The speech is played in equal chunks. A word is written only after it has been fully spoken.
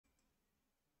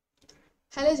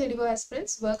Hello JDO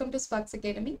aspirants, welcome to Sparks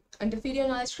Academy. Under video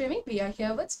knowledge framing, we are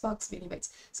here with sparksminibytes.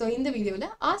 So in the video,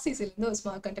 RCC is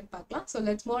small content பார்க்கலாம். So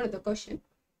let's move to the question.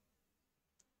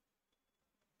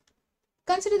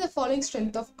 Consider the following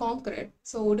strength of concrete.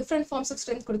 So different forms of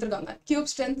strength கொடுத்திருக்காங்க. Cube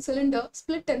strength, cylinder,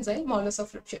 split tensile, modulus of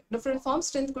rupture. Different form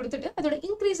strength கொடுத்துட்டு அதோட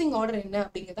increasing order என்ன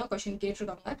அப்படிங்கறத question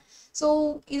கேட்டிருக்காங்க. So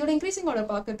இதோட increasing order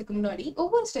பார்க்கிறதுக்கு முன்னாடி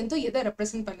ஒவ்வொரு ஸ்ட்ரெngthம் எதை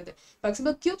ரெப்ரசன்ட் பண்ணுது. For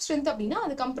example, cube strength அப்படினா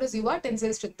அது compressive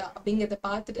tensile strength அப்படிங்கறத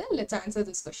பார்த்துட்டு let's answer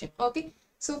this question. Okay.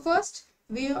 So first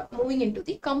we are moving into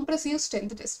the compressive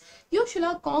strength test.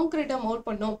 Usually concrete mold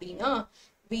பண்ணோம் அப்படினா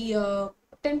we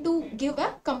tend to give a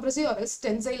compressive or else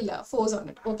tensile force on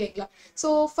it. Okay, so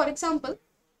for example,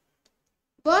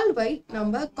 worldwide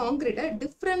நம்ம concrete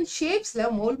different shapes la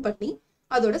mold பண்ணி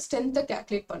அதோட strength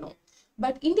calculate பண்ணுவோம்.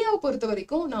 But இந்தியாவை பொறுத்த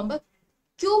வரைக்கும் நம்ம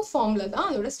cube form la தான்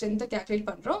அதோட strength calculate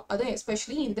பண்றோம். அதுவும்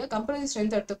especially இந்த compressive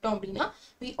strength எடுத்துக்கிட்டோம் அப்படினா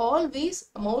we always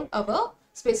mold our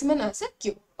specimen as a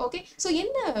cube. Okay, so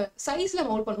என்ன size la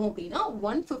mold பண்ணுவோம் அப்படினா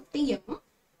 150 mm.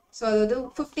 So அது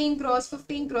 15 cross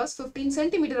 15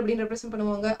 centimeter அப்படின்னு represent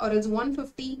பண்ணுவாங்க, or else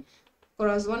 150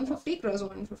 cross 150 cross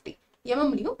 150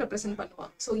 mm லியும் represent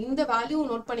பண்ணுவாங்க. So இந்த value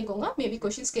note பண்ணிக்கோங்க, maybe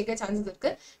questions கேட்க chances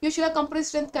இருக்கு. Usually compressive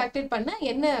strength calculate பண்ண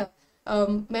என்ன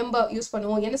member யூஸ்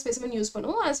பண்ணுவோம், என்ன specimen யூஸ்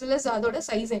பண்ணுவோம், as well as அதோட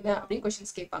size என்ன அப்படின்னு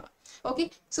questions கேட்பாங்க. Okay,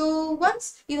 so once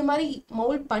இது மாதிரி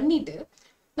mold பண்ணிட்டு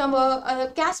நம்ம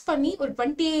கேஸ்ட் பண்ணி ஒரு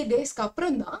 28 டேஸ்க்கு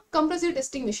அப்புறம் தான் compressive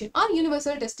testing machine R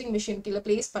universal testing machine கீழே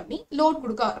பிளேஸ் பண்ணி லோட்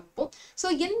கொடுக்க ஆரம்பிப்போம். ஸோ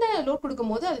என்ன லோட்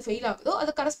கொடுக்கும் போது அது ஃபெயில் ஆகுதோ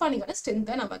அது கரஸ்பாண்டிங்கான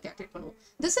ஸ்ட்ரென்த்தை நம்ம கேல்குலேட் பண்ணுவோம்.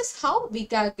 This is how we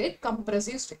calculate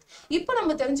compressive strength. இப்போ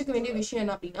நம்ம தெரிஞ்சுக்க வேண்டிய விஷயம்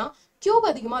என்ன அப்படின்னா, கியூப்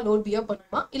அதிகமாக லோட் பியர்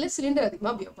பண்ணுமா இல்லை சிலிண்டர்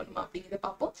அதிகமாக பியர் பண்ணுமா அப்படிங்கிறத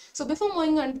பார்ப்போம். So before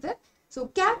moving on to So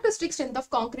characteristic strength of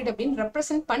concrete அப்படின்னு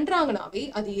represent பண்றாங்கனாவே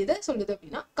அது எதை சொல்லுது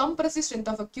அப்படின்னா compressive strength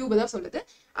of a cube தான் சொல்லுது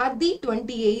at the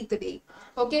 28th day.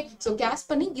 Okay, so cast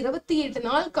பண்ணி 28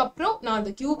 நாளுக்கு அப்புறம் நான்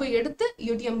அந்த கியூபை எடுத்து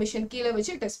UTM மிஷின் கீழே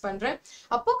வச்சு டெஸ்ட் பண்றேன்.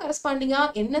 அப்போ கரஸ்பாண்டிங்கா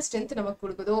என்ன ஸ்ட்ரென்த் நமக்கு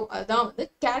கொடுக்குதோ அதுதான் வந்து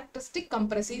characteristic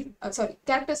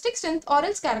strength or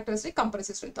else characteristic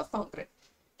compressive strength of concrete.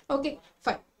 Okay,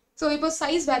 fine. So இப்போ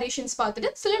size variations பார்த்துட்டு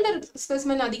cylinder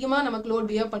specimen அதிகமா நமக்கு load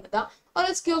bear பண்ணுதா or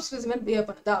else cube specimen bear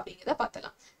பண்ணுதா அப்படிங்கிறத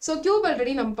பார்த்தலாம். So cube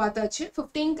already நம்ம பார்த்தாச்சு,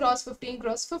 15 cross 15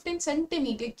 cross 15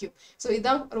 centimeter cube. So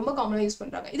இதான் ரொம்ப காமனா யூஸ்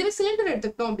பண்றாங்க. இதுவே cylinder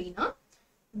எடுத்துக்கிட்டோம் அப்படின்னா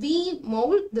we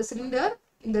mold the cylinder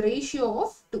in the ratio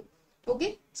of 2.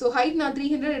 Okay, so height நான்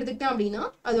 300 எடுத்துக்கிட்டேன் அப்படின்னா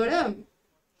அதோட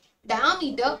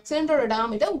diameter, cylinderோட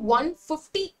diameter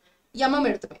 150 mm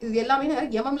எடுத்துப்பேன். இது எல்லாமே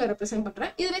நான் mm ல ரெப்ரசென்ட்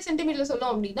பண்றேன். இதுவே சென்டிமீட்டர்ல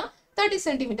சொல்லலாம் அப்படின்னா 30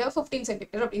 centimeter 15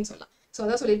 centimeter அப்படின்னு சொல்லலாம். ஸோ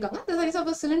அதான் சொல்லியிருக்காங்க, the size of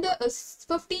a cylinder is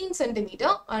 15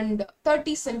 centimeter and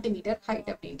 30 centimeter height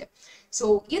அப்படின்ட்டு. ஸோ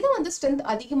இது வந்து ஸ்ட்ரென்த்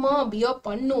அதிகமா பியர்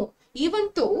பண்ணும். ஈவன்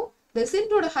தோ the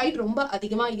cylinderோட ஹைட் ரொம்ப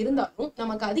அதிகமா இருந்தாலும்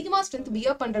நமக்கு அதிகமா ஸ்ட்ரென்த்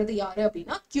பியர் பண்றது யாரு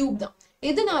அப்படின்னா கியூப் தான்.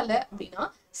 எதனால அப்படின்னா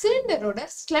சிலிண்டரோட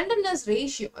ஸ்லெண்டர்னஸ்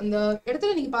ரேஷியோ அந்த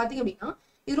இடத்துல நீங்க பாத்தீங்க அப்படின்னா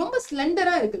இது ரொம்ப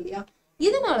ஸ்லெண்டரா இருக்கு இல்லையா,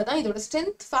 இதனாலதான் இதோட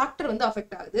ஸ்ட்ரென்த் ஃபேக்டர் வந்து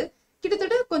அஃபெக்ட் ஆகுது.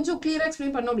 கிட்டத்தட்ட கொஞ்சம் கிளியரா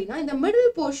எக்ஸ்பிளைன் பண்ணோம் அப்படின்னா இந்த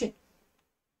மிடில் போர்ஷன்,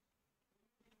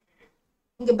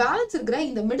 இங்க பேலன்ஸ் இருக்கிற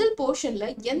இந்த மிடில் போர்ஷன்ல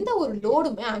எந்த ஒரு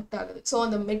லோடுமே ஆக்ட் ஆகுது. ஸோ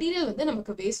அந்த மெட்டீரியல் வந்து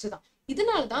நமக்கு வேஸ்ட் தான்.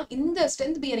 இதனாலதான் இந்த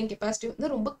ஸ்ட்ரென்த் பியரிங் கெப்பாசிட்டி வந்து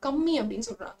ரொம்ப கம்மி அப்படின்னு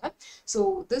சொல்றாங்க. So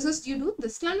this is due to the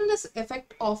slenderness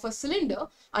effect of a cylinder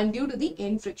and due to the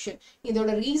end friction.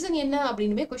 இதோட ரீசன் என்ன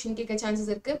அப்படின்னுமே கொஸ்டின் கேட்க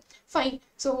சான்சஸ் இருக்கு. ஃபைன்.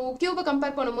 ஸோ கியூபை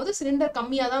கம்பேர் பண்ணும்போது சிலிண்டர்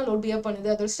கம்மியா தான் லோட் பியர் பண்ணுது,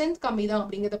 அதோட ஸ்ட்ரென்த் கம்மி தான்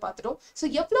அப்படிங்கிறத பார்த்துட்டோம். ஸோ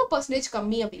எவ்வளோ பர்சன்டேஜ்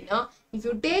கம்மி அப்படின்னா, if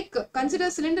you take consider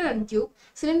cylinder and cube,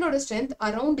 cylinderோட strength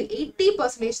around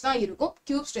 80% தான் இருக்கும்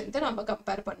cube strength நம்ம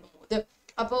கம்பேர் பண்ணும்போது.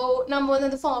 அப்போ நம்ம வந்து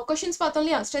அந்த क्वेश्चंस பார்த்தோம்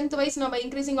இல்லையா, strength wise நம்ம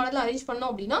increasing orderல அரேஞ்ச் பண்ணோம்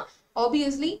அப்படின்னா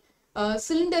obviously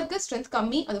சிலிண்டருக்கு ஸ்ட்ரென்த்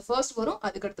கம்மி, அது ஃபர்ஸ்ட் வரும்,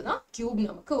 அதுக்கு அடுத்து தான் கியூப்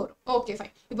நமக்கு வரும். Okay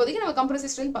fine. இப்போதைக்கு நம்ம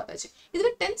கம்ப்ரசிவ் ஸ்ட்ரென்த் பார்த்தாச்சு.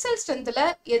 இதுவே டென்சைல் ஸ்ட்ரென்த்ல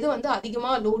எது வந்து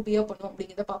அதிகமா லோட் பியர் பண்ணும்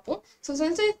அப்படிங்கிறத பார்ப்போம். ஸோ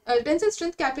டென்சைல்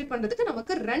ஸ்ட்ரென்த் கால்குலேட் பண்றதுக்கு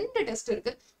நமக்கு ரெண்டு டெஸ்ட்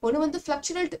இருக்கு. ஒன்று வந்து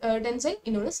ஃபிளக்சுரல் டென்சைல்,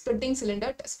 இன்னொன்று ஸ்ப்ளிட்டிங்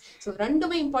சிலிண்டர் டெஸ்ட். ஸோ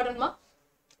ரெண்டுமே இம்பார்ட்டன்ட்மா.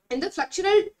 இந்த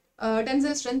ஃபிளக்சுரல்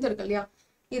டென்சைல் ஸ்ட்ரென்த் இருக்கு இல்லையா,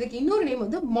 இதுக்கு இன்னொரு நேம்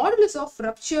வந்து மாடுலஸ் ஆஃப்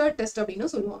ரப்சர் டெஸ்ட்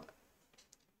அப்படின்னு சொல்லுவாங்க.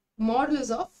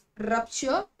 Modulus of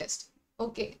rupture test.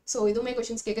 Okay, so இதுவுமே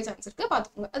கொஸ்டின்ஸ் கேட்க சான்ஸ் இருக்கு,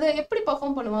 பார்த்துக்கோங்க. அதை எப்படி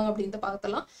பர்ஃபார்ம் பண்ணுவாங்க அப்படின்னு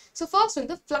பார்த்தலாம். ஸோ ஃபர்ஸ்ட்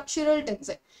வந்து ஃபிளக்சுரல்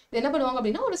டென்சைல். இது என்ன பண்ணுவாங்க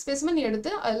அப்படின்னா ஒரு ஸ்பெசிமென்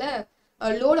எடுத்து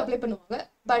அதில் லோட் அப்ளை பண்ணுவாங்க.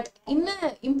 பட் இன்னும்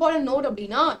இம்பார்ட்டன்ட் நோட்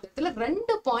அப்படின்னா அந்த இடத்துல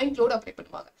 2 பாயிண்ட் லோட் அப்ளை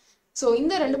பண்ணுவாங்க. ஸோ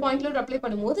இந்த 2 பாயிண்ட் லோட் அப்ளை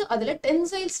பண்ணும்போது அதில்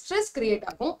டென்சைல் ஸ்ட்ரெஸ் கிரியேட்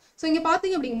ஆகும். ஸோ இங்கே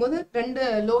பார்த்தீங்க அப்படிங்கும்போது 2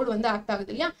 லோடு வந்து ஆக்ட்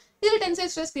ஆகுது இல்லையா, இதில்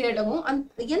டென்சைல் ஸ்ட்ரெஸ் கிரியேட் ஆகும்.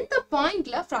 எந்த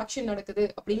பாயிண்ட்ல ஃப்ராக்ஷன் நடக்குது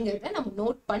அப்படிங்கிறத நம்ம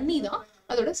நோட் பண்ணி தான்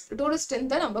அதோட டோட்டல்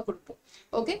ஸ்ட்ரென்த்தை நம்ம கொடுப்போம்.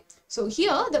 Okay, so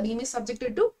here the beam is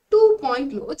subjected to 2 point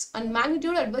loads and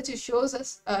magnitude at which it shows us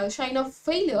sign of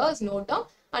failure is noted down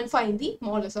and find the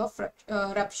modulus of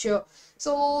rupture.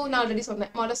 So நான் already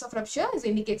சொன்னேன் modulus of rupture is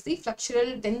indicates the flexural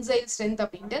tensile strength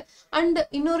அப்படின்ட்டு. and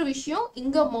இன்னொரு விஷயம்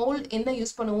இங்க mold என்ன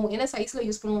use பண்ணுவோம், என்ன சைஸ்ல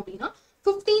யூஸ் பண்ணுவோம் அப்படின்னா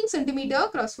 15 cm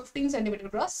cross 15 cm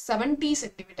cross 70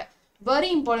 cm. Very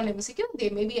important MCQ, they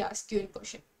may be asked you in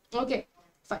question. Okay,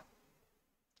 fine.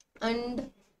 And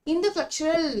in the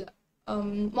flexural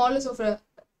modulus of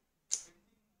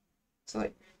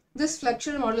this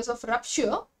flexural modulus of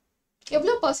rupture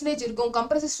எவ்வளவு percentage இருக்கும்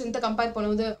compressive strength compare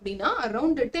பண்ணுவது அப்படின்னா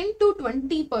around 10 to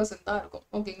 20% தான் இருக்கும்.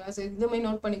 ஓகேங்களா, so இதுமே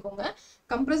note பண்ணிக்கோங்க.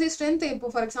 compressive strength இப்போ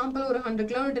ஃபார் எக்ஸாம்பிள் ஒரு 100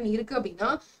 kN இருக்கு அப்படின்னா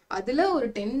அதுல ஒரு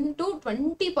 10 to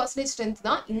 20% strength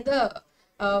தான் இந்த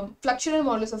flexural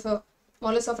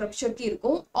modulus of rupture க்கு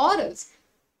இருக்கும். or else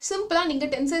சிம்பிளா நீங்க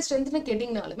tensile strength னு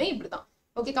கேட்டிங்கனாலுமே இப்படிதான்.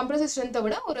 ஓகே, compressive strength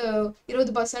விட ஒரு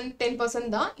 20% 10%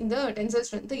 தான் இந்த tensile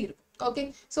strength இருக்கும். Okay,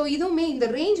 so இதுவுமே இந்த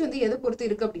range வந்து எதை பொறுத்து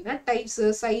இருக்கு அப்படின்னா types,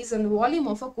 size and volume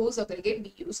of a coarse aggregate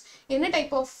we use. என்ன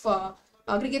type of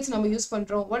aggregates நம்ம யூஸ்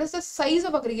பண்றோம், what is the size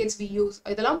of aggregates we use,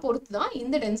 இதெல்லாம் பொறுத்து தான்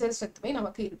இந்த tensile strengthமே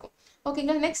நமக்கு இருக்கும்.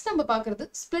 ஓகேங்களா, நெக்ஸ்ட் நம்ம பார்க்கிறது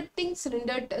splitting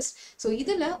cylinder test. ஸோ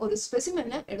இதுல ஒரு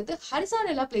ஸ்பெசிமெனை எடுத்து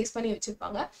ஹரிசாண்டலா பிளேஸ் பண்ணி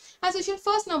வச்சிருப்பாங்க. as usual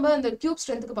first நம்ம அந்த கியூப்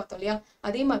ஸ்ட்ரென்த்துக்கு பார்த்தோம் இல்லையா,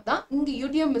 அதே மாதிரி தான் இங்க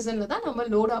யூடிஎம் மிஷன்ல தான் நம்ம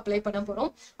லோட் அப்ளை பண்ண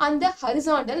போறோம் அந்த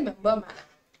ஹரிசாண்டல் மெம்பர் மேல.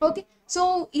 ஓகே, ஸோ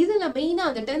இதுல மெயினா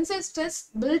அந்த டென்சைல் ஸ்ட்ரெஸ்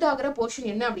பில்ட் ஆகிற போர்ஷன்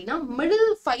என்ன அப்படின்னா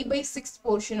மிடில் 5/6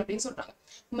 போர்ஷன் அப்படின்னு சொல்றாங்க.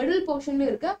 மிடில் போர்ஷன்ல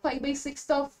இருக்க 5/6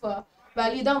 ஆஃப்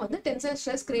வேல்யூ தான் வந்து டென்சைல்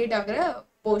ஸ்ட்ரெஸ் கிரியேட் ஆகிற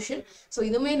போர்ஷன். ஸோ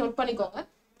இதுவுமே நோட் பண்ணிக்கோங்க.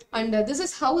 And this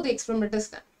is how the experiment is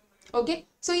done. Okay,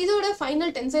 so இதோட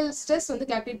ஃபைனல் டென்சைல் ஸ்ட்ரெஸ் வந்து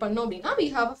கால்குலேட் பண்ணோம் அப்படின்னா we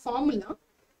have a formula.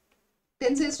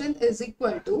 Tensile strength is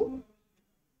equal to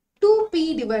 2p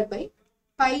divided by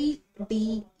pi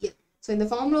dl. So இந்த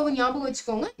ஃபார்முலாவை ஞாபகம்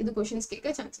வச்சுக்கோங்க, இது கொஸ்டின்ஸ் கேட்க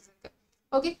சான்சஸ் இருக்கு.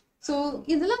 ஓகே, ஸோ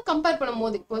இதெல்லாம் கம்பேர் பண்ணும்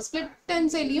போது இப்போ split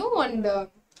டென்சைலையும் and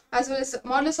as well as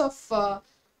modulus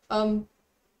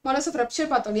of rupture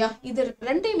பார்த்தோம் இல்லையா, இது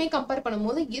ரெண்டையுமே கம்பேர் பண்ணும்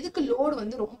போது எதுக்கு லோடு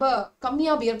வந்து ரொம்ப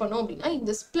கம்மியா பியர் பண்ணும் அப்படின்னா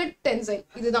இந்த ஸ்பிளிட் டென்சைல்,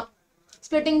 இதுதான்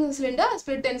splitting cylinder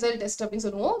split tensile test அப்படின்னு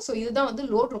சொல்லுவோம். ஸோ இதுதான் வந்து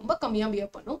லோட் ரொம்ப கம்மியா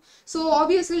பியர் பண்ணும். ஸோ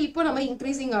ஆப்வியஸ்லி இப்போ நம்ம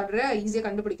இன்க்ரீசிங் ஆர்டரை ஈஸியாக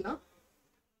கண்டுபிடிக்கலாம்.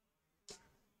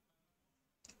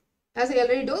 as I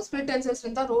already do, split tensile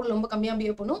strength தான் லோட் ரொம்ப கம்மியா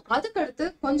பியர் பண்ணும். அதுக்கு அடுத்து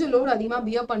கொஞ்சம் லோட் அதிகமா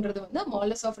பியர் பண்றது வந்து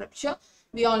modulus of rupture.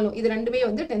 we all know இது ரெண்டுமே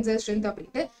வந்து tensile strength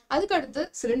அப்படின்ட்டு. அதுக்கு அடுத்து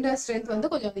cylinder strength வந்து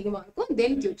கொஞ்சம் அதிகமா இருக்கும்,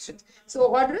 then tube strength. so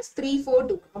order is 3 4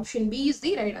 2. option B is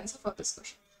the right answer for this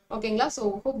question. ஓகேங்களா, so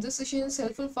hope this session is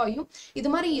helpful for you.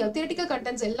 இது மாதிரி theoretical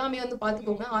contents எல்லாமே வந்து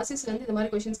பாத்துக்கோங்க. RCC ல இருந்து இது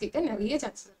மாதிரி questions கேட்க நிறைய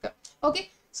chances இருக்கு. okay,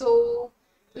 so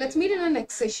let's meet in our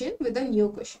next session with a new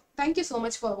question. thank you so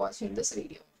much for watching this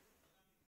video.